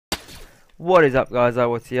What is up, guys?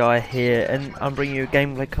 IWattieI here, and I'm bringing you a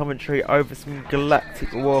gameplay commentary over some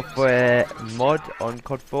Galactic Warfare mod on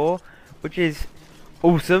COD 4, which is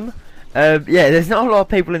awesome. Yeah, there's not a lot of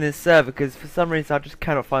people in this server because for some reason I just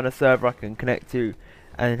cannot find a server I can connect to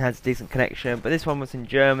and has a decent connection. But this one was in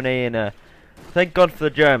Germany, and thank God for the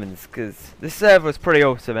Germans, because this server was pretty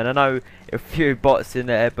awesome. And I know a few bots in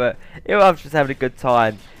there, but I was just having a good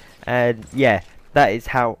time. And yeah, that is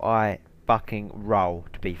how I fucking roll,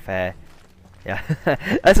 to be fair. Yeah,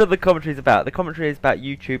 that's what the commentary is about. The commentary is about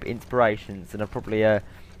YouTube inspirations, and I probably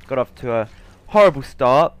got off to a horrible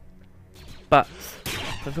start, but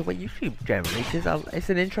I talk about YouTube generally because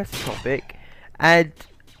it's an interesting topic, and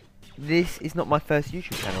this is not my first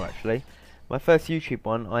YouTube channel actually. My first YouTube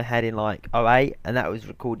one I had in like '08, and that was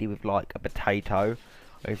recorded with like a potato.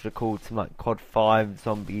 I used to record some like COD 5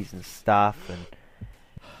 zombies and stuff, and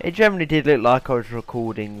it generally did look like I was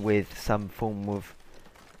recording with some form of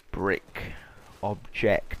brick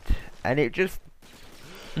object, and it just,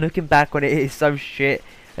 looking back on it, is so shit.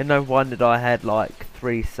 And no wonder that I had like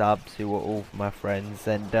 3 subs who were all my friends.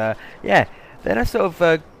 And yeah, then I sort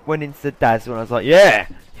of went into the dazzle, and I was like, yeah,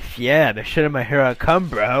 the shit of my hero come,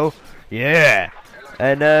 bro, yeah.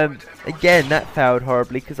 And again, that failed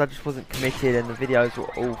horribly because I just wasn't committed, and the videos were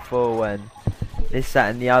awful, and this, that,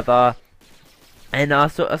 and the other. And I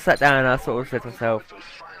sort of sat down and I sort of said to myself,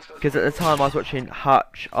 because at the time I was watching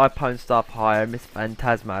Hutch, iPhone Stuff Higher, and Miss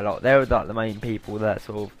Phantasma a lot. They were like the main people that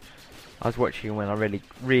sort of I was watching when I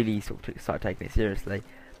really sort of started taking it seriously.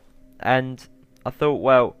 And I thought,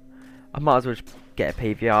 well, I might as well just get a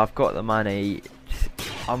PVR. I've got the money,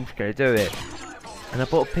 I'm just going to do it. And I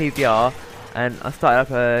bought a PVR, and I started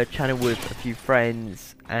up a channel with a few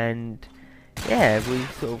friends, and yeah, we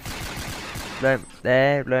sort of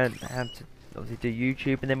learned how to obviously do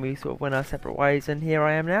YouTube, and then we sort of went our separate ways, and here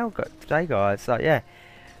I am now today, guys. So yeah,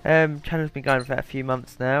 channel's been going for about a few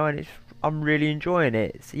months now, and I'm really enjoying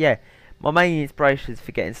it. So yeah, my main inspirations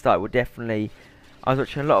for getting started were definitely, I was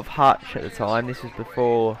watching a lot of Hutch at the time. This was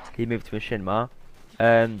before he moved to Machinima.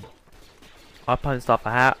 iPhone Stuff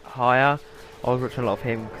Higher, I was watching a lot of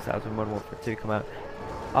him because that was when Modern Warfare 2 came out.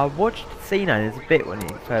 I watched C-Nanners a bit when he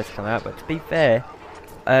first came out, but to be fair,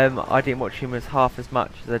 I didn't watch him half as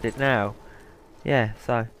much as I did now. Yeah,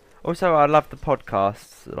 so also I love the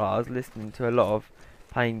podcasts. Like, I was listening to a lot of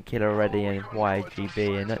Painkiller already and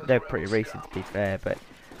YGB, and they're pretty recent to be fair, but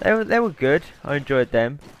they were good. I enjoyed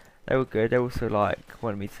them. They were good. They also like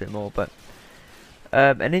wanted me to do more, but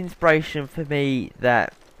an inspiration for me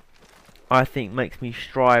that I think makes me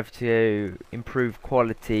strive to improve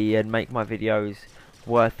quality and make my videos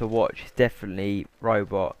worth a watch is definitely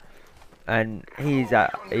Robot, and he's a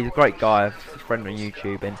great guy. I've a friend on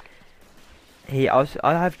YouTube, and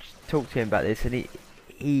I have talked to him about this, and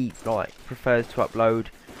he like prefers to upload.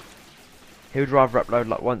 He would rather upload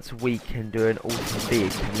like once a week and do an awesome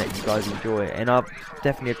vid and let you guys enjoy it. And I've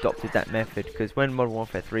definitely adopted that method, because when Modern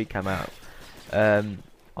Warfare 3 came out on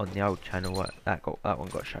the old channel, that one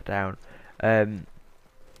got shut down. I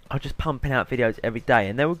was just pumping out videos every day,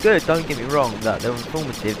 and they were good. Don't get me wrong, that they were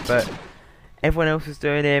informative, but everyone else was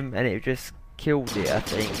doing them, and it just killed it, I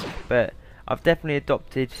think. But I've definitely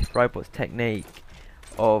adopted Robot's technique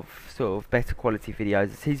of sort of better quality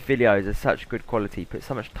videos. His videos are such good quality, put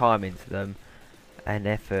so much time into them and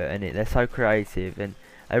effort, and they're so creative, and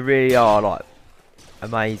they really are like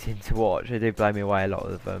amazing to watch. They do blow me away, a lot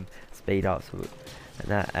of them, speed ups and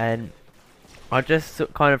that. And I just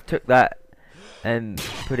kind of took that and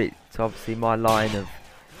put it to obviously my line of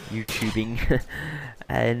YouTubing.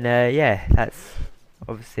 And yeah, that's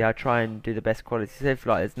obviously I try and do the best quality. So if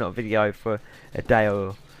like there's not a video for a day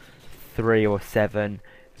or 3 or 7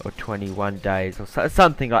 or 21 days or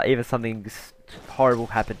something, like either something horrible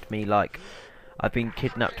happened to me, like I've been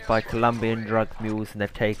kidnapped by Colombian drug mules and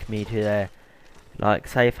they've taken me to their like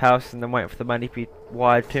safe house and then waiting for the money to be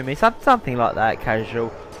wired to me, something like that,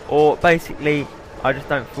 casual. Or basically I just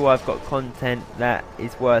don't feel I've got content that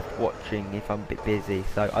is worth watching if I'm a bit busy,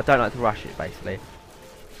 so I don't like to rush it basically.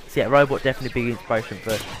 So yeah, Robot definitely big inspiration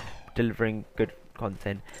for delivering good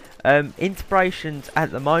content. Inspirations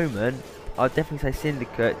at the moment, I'd definitely say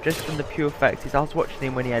Syndicate, just from the pure fact is I was watching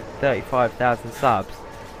him when he had 35,000 subs,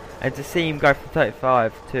 and to see him go from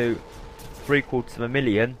 35 to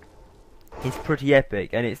 750,000 is pretty epic.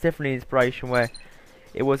 And it's definitely an inspiration where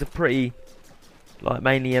it was a pretty like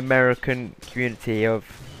mainly American community of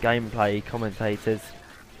gameplay commentators.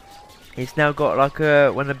 It's now got like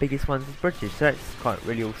one of the biggest ones is British, so that's quite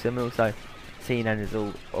really awesome. And also CNN is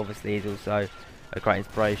obviously also a great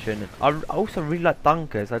inspiration. I also really like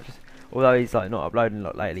Dunkers. Although he's like not uploading a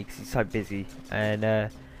lot lately because he's so busy,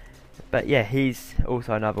 and But yeah, he's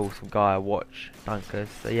also another awesome guy I watch, Dunkers.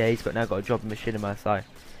 So yeah, he's now got a job in Machinima, so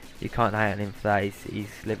you can't hate on him for that. He's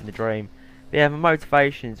living the dream. But yeah, my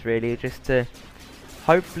motivations really are just to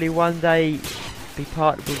hopefully one day be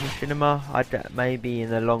partnered with Machinima. Maybe in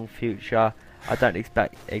the long future. I don't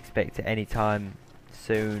expect it anytime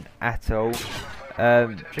soon at all.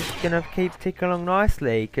 Just gonna keep ticking along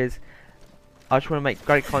nicely because I just want to make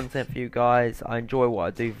great content for you guys. I enjoy what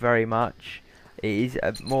I do very much. It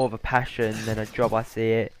is more of a passion than a job. I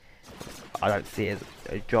see it. I don't see it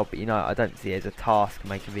as a job, but you know, I don't see it as a task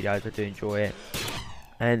making videos. I do enjoy it,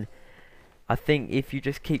 and I think if you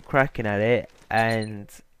just keep cracking at it and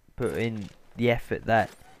put in the effort that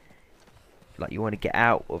like you want to get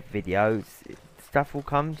out of videos, stuff will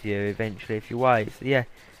come to you eventually if you wait. So yeah,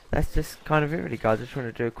 that's just kind of it really, guys. I just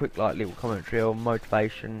want to do a quick like little commentary on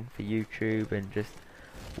motivation for YouTube and just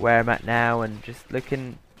where I'm at now and just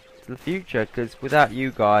looking to the future, because without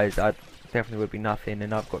you guys I definitely would be nothing.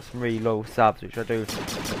 And I've got some really loyal subs which I do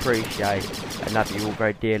appreciate and love you all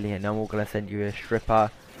very dearly, and I'm all going to send you a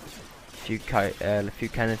stripper, a few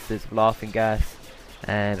canisters of laughing gas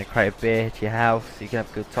and a crate of beer to your house so you can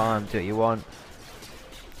have a good time, do what you want.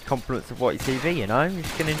 Compliments of what you TV, you know, you're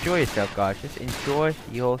just going to enjoy yourself, guys. Just enjoy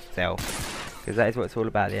yourself, because that is what it's all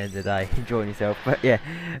about at the end of the day, enjoying yourself. But yeah,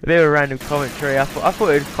 a bit of a random commentary. I thought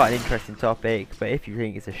it was quite an interesting topic, but if you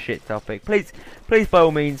think it's a shit topic, please by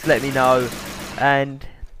all means let me know. And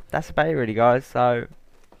that's about it really, guys. So